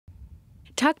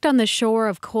Tucked on the shore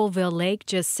of Colville Lake,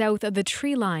 just south of the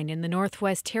tree line in the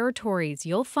Northwest Territories,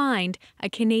 you'll find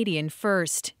a Canadian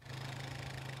first.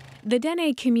 The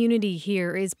Dene community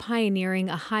here is pioneering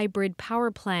a hybrid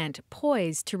power plant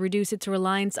poised to reduce its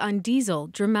reliance on diesel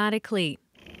dramatically.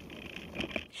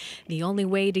 The only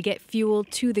way to get fuel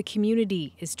to the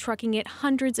community is trucking it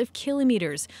hundreds of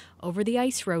kilometers over the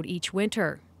ice road each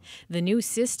winter. The new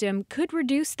system could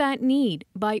reduce that need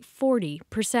by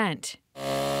 40%.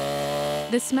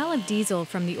 The smell of diesel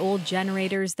from the old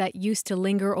generators that used to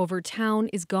linger over town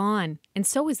is gone, and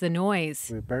so is the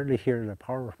noise. We barely hear the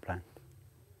power plant.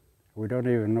 We don't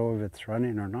even know if it's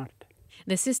running or not.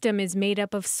 The system is made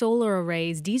up of solar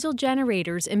arrays, diesel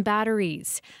generators, and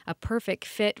batteries, a perfect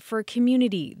fit for a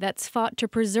community that's fought to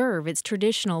preserve its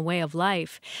traditional way of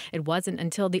life. It wasn't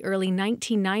until the early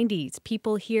 1990s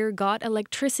people here got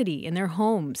electricity in their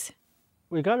homes.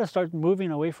 We got to start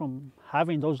moving away from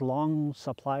having those long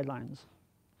supply lines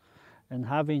and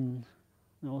having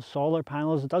solar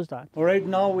panels does that. Right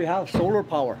now we have solar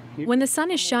power. When the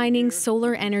sun is shining,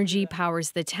 solar energy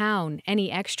powers the town. Any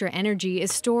extra energy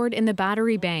is stored in the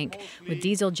battery bank, with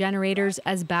diesel generators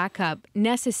as backup,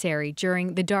 necessary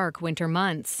during the dark winter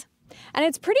months. And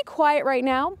it's pretty quiet right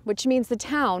now, which means the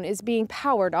town is being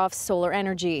powered off solar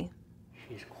energy.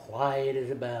 She's quiet as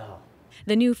a bell.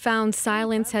 The newfound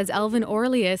silence has Elvin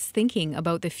Orleus thinking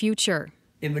about the future.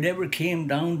 If it ever came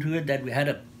down to it that we had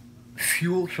a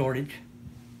fuel shortage,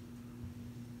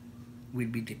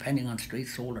 we'd be depending on straight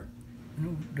solar.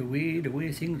 The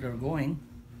way things are going,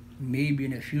 maybe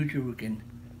in the future we can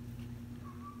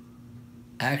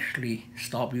actually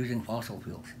stop using fossil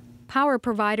fuels. Power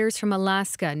providers from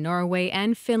Alaska, Norway,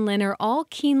 and Finland are all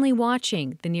keenly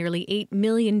watching the nearly $8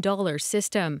 million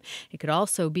system. It could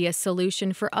also be a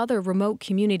solution for other remote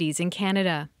communities in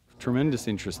Canada. Tremendous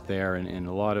interest there, and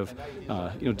a lot of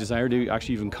desire to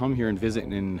actually even come here and visit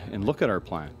and look at our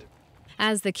plant.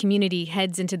 As the community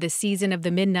heads into the season of the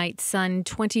midnight sun,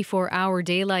 24-hour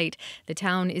daylight, the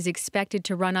town is expected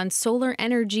to run on solar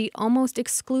energy almost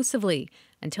exclusively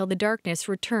until the darkness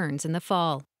returns in the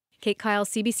fall. Kate Kyle,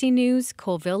 CBC News,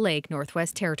 Colville Lake,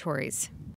 Northwest Territories.